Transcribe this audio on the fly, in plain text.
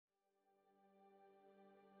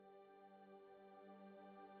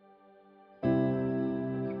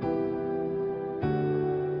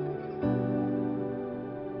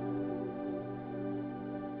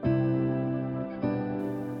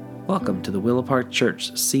Welcome to the Willow Park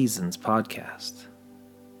Church Seasons podcast.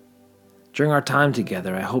 During our time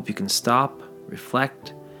together, I hope you can stop,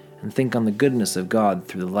 reflect, and think on the goodness of God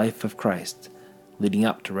through the life of Christ leading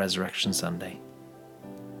up to Resurrection Sunday.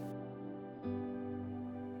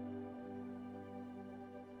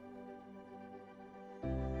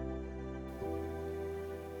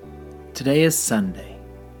 Today is Sunday,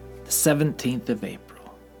 the 17th of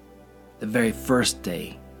April, the very first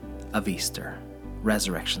day of Easter,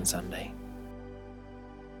 Resurrection Sunday.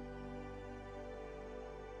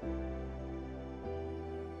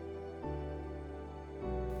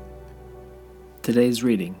 Today's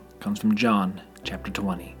reading comes from John chapter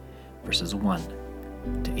 20, verses 1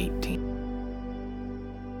 to 18.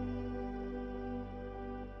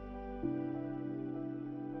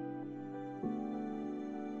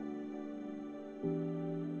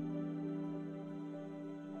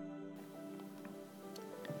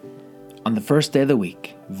 On the first day of the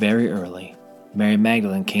week, very early, Mary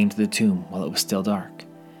Magdalene came to the tomb while it was still dark.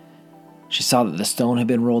 She saw that the stone had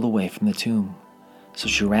been rolled away from the tomb, so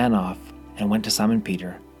she ran off and went to Simon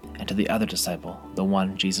Peter and to the other disciple, the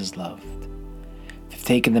one Jesus loved. "They've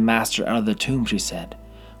taken the Master out of the tomb," she said.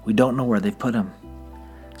 "We don't know where they've put him."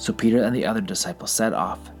 So Peter and the other disciple set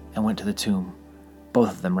off and went to the tomb.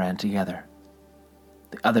 Both of them ran together.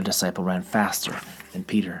 The other disciple ran faster than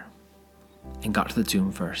Peter and got to the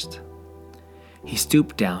tomb first. He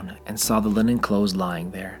stooped down and saw the linen clothes lying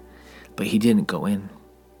there, but he didn't go in.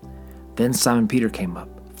 Then Simon Peter came up,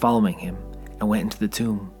 following him, and went into the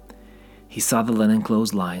tomb. He saw the linen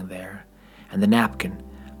clothes lying there, and the napkin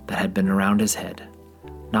that had been around his head,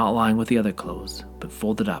 not lying with the other clothes, but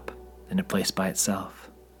folded up in a place by itself.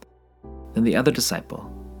 Then the other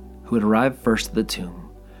disciple, who had arrived first to the tomb,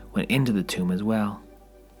 went into the tomb as well.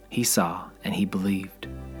 He saw, and he believed.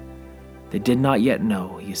 They did not yet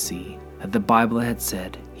know, you see, that the Bible had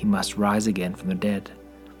said he must rise again from the dead.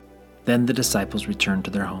 Then the disciples returned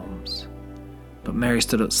to their homes. But Mary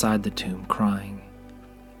stood outside the tomb, crying.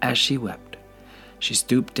 As she wept, she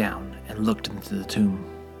stooped down and looked into the tomb.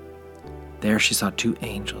 There she saw two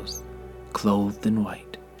angels, clothed in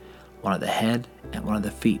white, one at the head and one at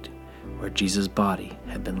the feet, where Jesus' body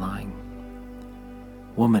had been lying.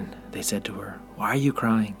 "Woman," they said to her, "why are you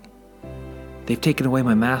crying?" "They've taken away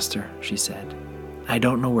my master," she said. "I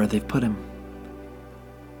don't know where they've put him."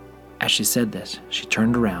 As she said this, she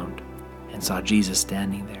turned around and saw Jesus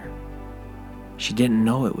standing there. She didn't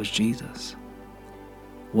know it was Jesus.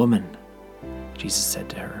 "Woman," Jesus said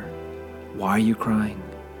to her, "why are you crying?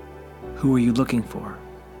 Who are you looking for?"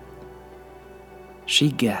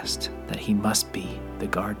 She guessed that he must be the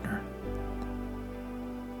gardener.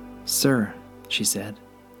 "Sir," she said,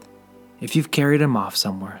 "if you've carried him off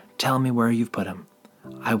somewhere, tell me where you've put him.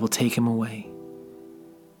 I will take him away."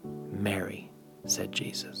 "Mary," said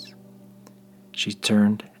Jesus. She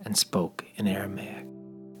turned and spoke in Aramaic.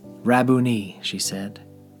 "Rabboni," she said,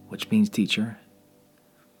 which means teacher.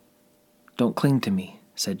 "Don't cling to me,"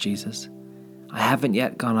 said Jesus. "I haven't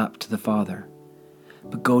yet gone up to the Father.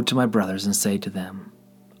 But go to my brothers and say to them,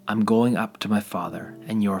 I'm going up to my Father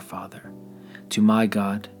and your Father, to my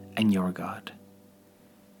God and your God."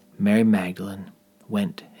 Mary Magdalene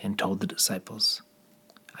went and told the disciples,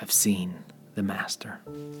 "I've seen the Master."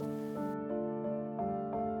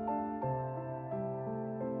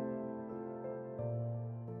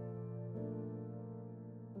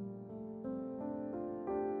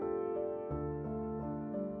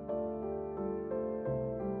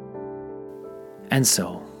 And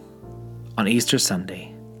so, on Easter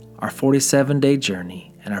Sunday, our 47-day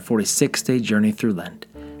journey and our 46-day journey through Lent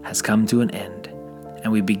has come to an end,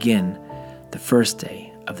 and we begin the first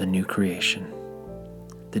day of the new creation,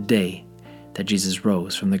 the day that Jesus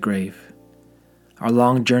rose from the grave. Our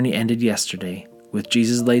long journey ended yesterday with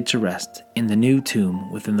Jesus laid to rest in the new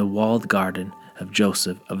tomb within the walled garden of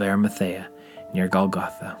Joseph of Arimathea near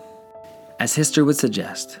Golgotha. As history would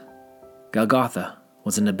suggest, Golgotha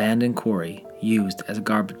was an abandoned quarry used as a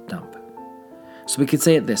garbage dump. So we could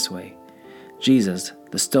say it this way: Jesus,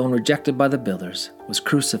 the stone rejected by the builders, was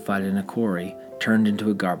crucified in a quarry turned into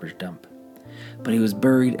a garbage dump. But he was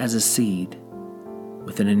buried as a seed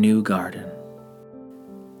within a new garden.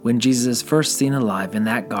 When Jesus is first seen alive in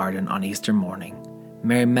that garden on Easter morning,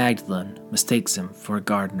 Mary Magdalene mistakes him for a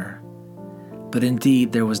gardener. But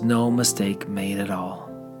indeed there was no mistake made at all.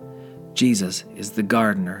 Jesus is the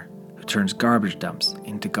gardener who turns garbage dumps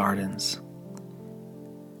into gardens.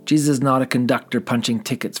 Jesus is not a conductor punching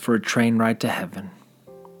tickets for a train ride to heaven.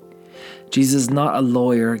 Jesus is not a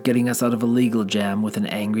lawyer getting us out of a legal jam with an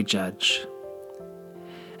angry judge.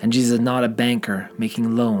 And Jesus is not a banker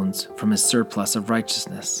making loans from his surplus of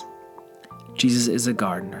righteousness. Jesus is a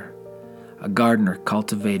gardener a gardener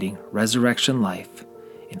cultivating resurrection life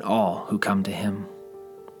in all who come to him.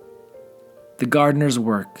 The gardener's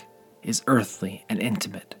work is earthly and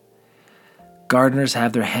intimate. Gardeners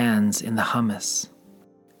have their hands in the hummus.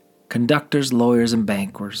 Conductors, lawyers, and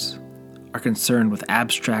bankers are concerned with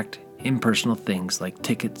abstract, impersonal things like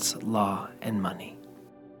tickets, law, and money.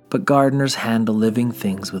 But gardeners handle living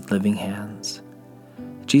things with living hands.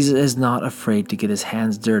 Jesus is not afraid to get his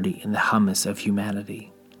hands dirty in the hummus of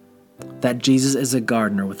humanity. That Jesus is a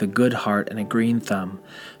gardener with a good heart and a green thumb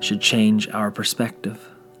should change our perspective.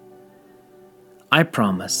 I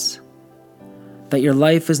promise that your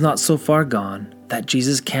life is not so far gone that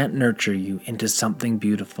Jesus can't nurture you into something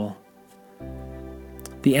beautiful.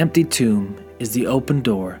 The empty tomb is the open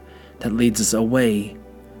door that leads us away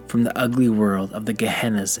from the ugly world of the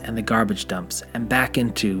Gehennas and the garbage dumps and back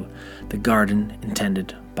into the garden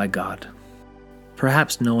intended by God.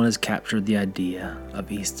 Perhaps no one has captured the idea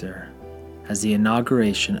of Easter as the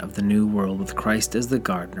inauguration of the new world with Christ as the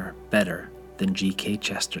gardener better than G.K.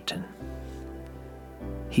 Chesterton.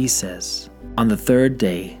 He says, "On the third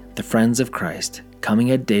day, the friends of Christ,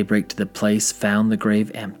 coming at daybreak to the place, found the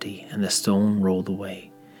grave empty and the stone rolled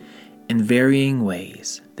away. In varying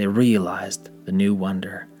ways, they realized the new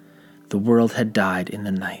wonder. The world had died in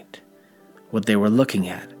the night. What they were looking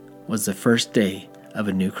at was the first day of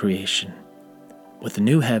a new creation, with a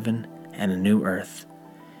new heaven and a new earth,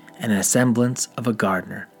 and a semblance of a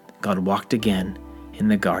gardener. God walked again in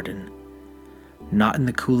the garden, not in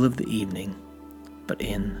the cool of the evening, but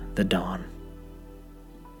in the dawn."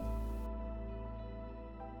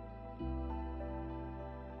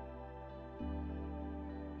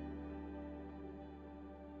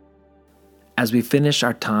 As we finish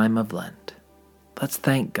our time of Lent, let's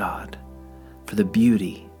thank God for the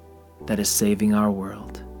beauty that is saving our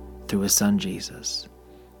world through his Son Jesus.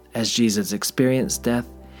 As Jesus experienced death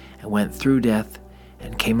and went through death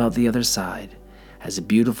and came out the other side as a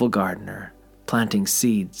beautiful gardener, planting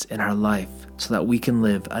seeds in our life so that we can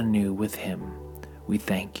live anew with him, we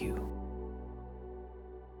thank you.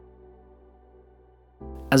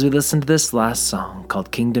 As we listen to this last song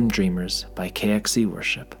called Kingdom Dreamers by KXC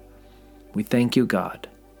Worship, we thank you, God,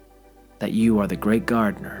 that you are the great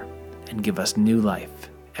gardener and give us new life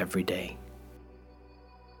every day.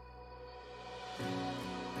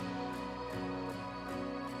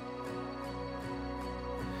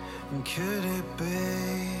 Could it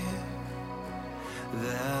be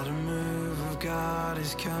that a move of God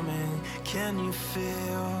is coming? Can you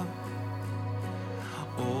feel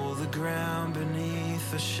all the ground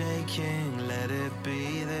beneath us shaking? Let it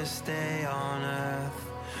be this day on earth,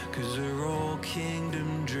 'cause we're all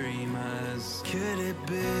kingdom dreamers. Could it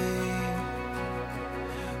be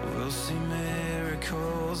we'll see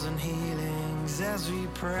miracles and healings as we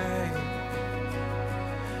pray?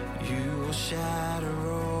 You will shatter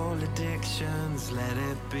all addictions. Let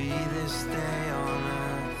it be this day on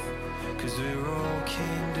earth, 'cause we're all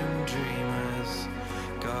kingdom dreamers.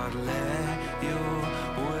 God, let your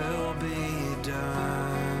will be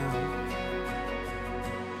done.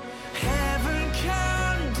 Heaven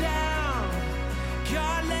come down.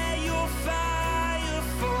 God, let your fire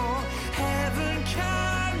fall. Heaven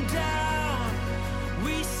come down.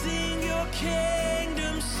 We sing your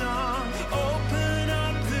kingdom song. Open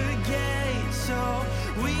up the gate so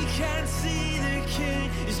we can see the King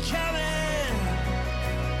is coming.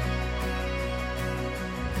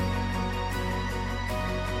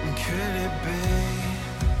 Could it be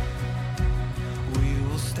we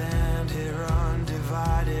will stand here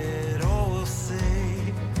undivided? All we'll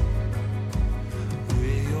see,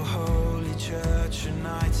 we're your holy church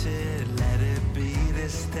united. Let it be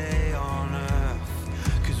this day on earth,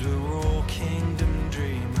 'cause we're all kingdom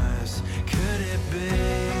dreamers. Could it be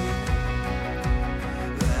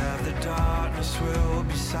that the darkness will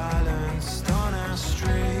be silenced on our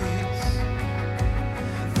streets?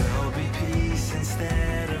 There'll be peace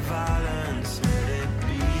instead of violence. Let it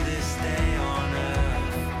be this day on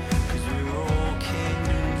earth, 'cause we're all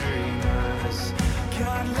kingdom dreamers.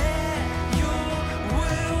 God, let your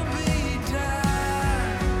will be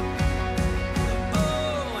done.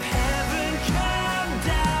 Oh, heaven come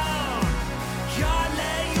down. God,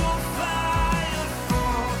 let your fire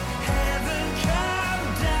fall. Heaven come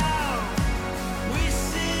down. We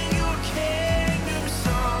sing your kingdom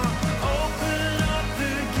song.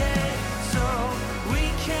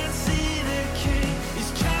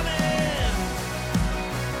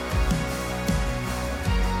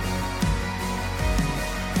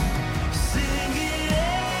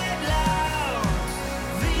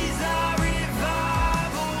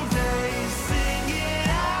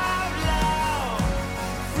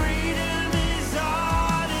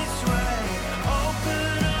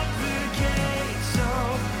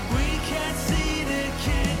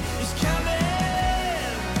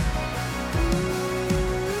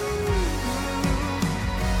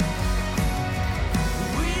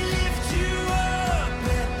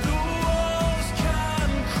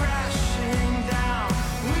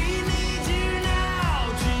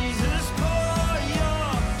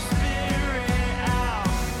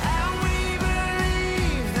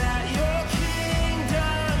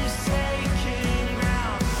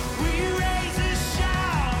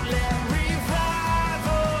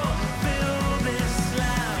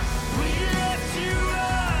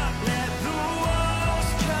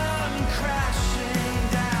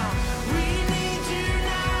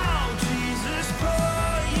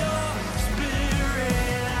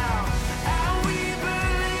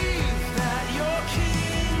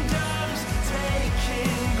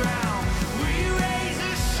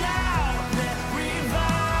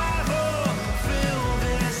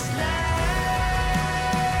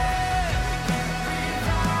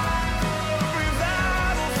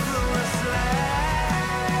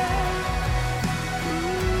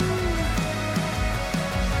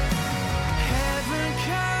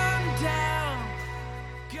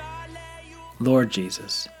 Lord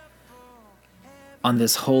Jesus, on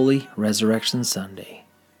this holy Resurrection Sunday,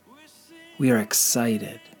 we are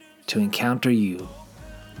excited to encounter you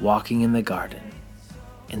walking in the garden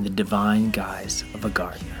in the divine guise of a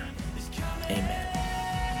gardener. Amen.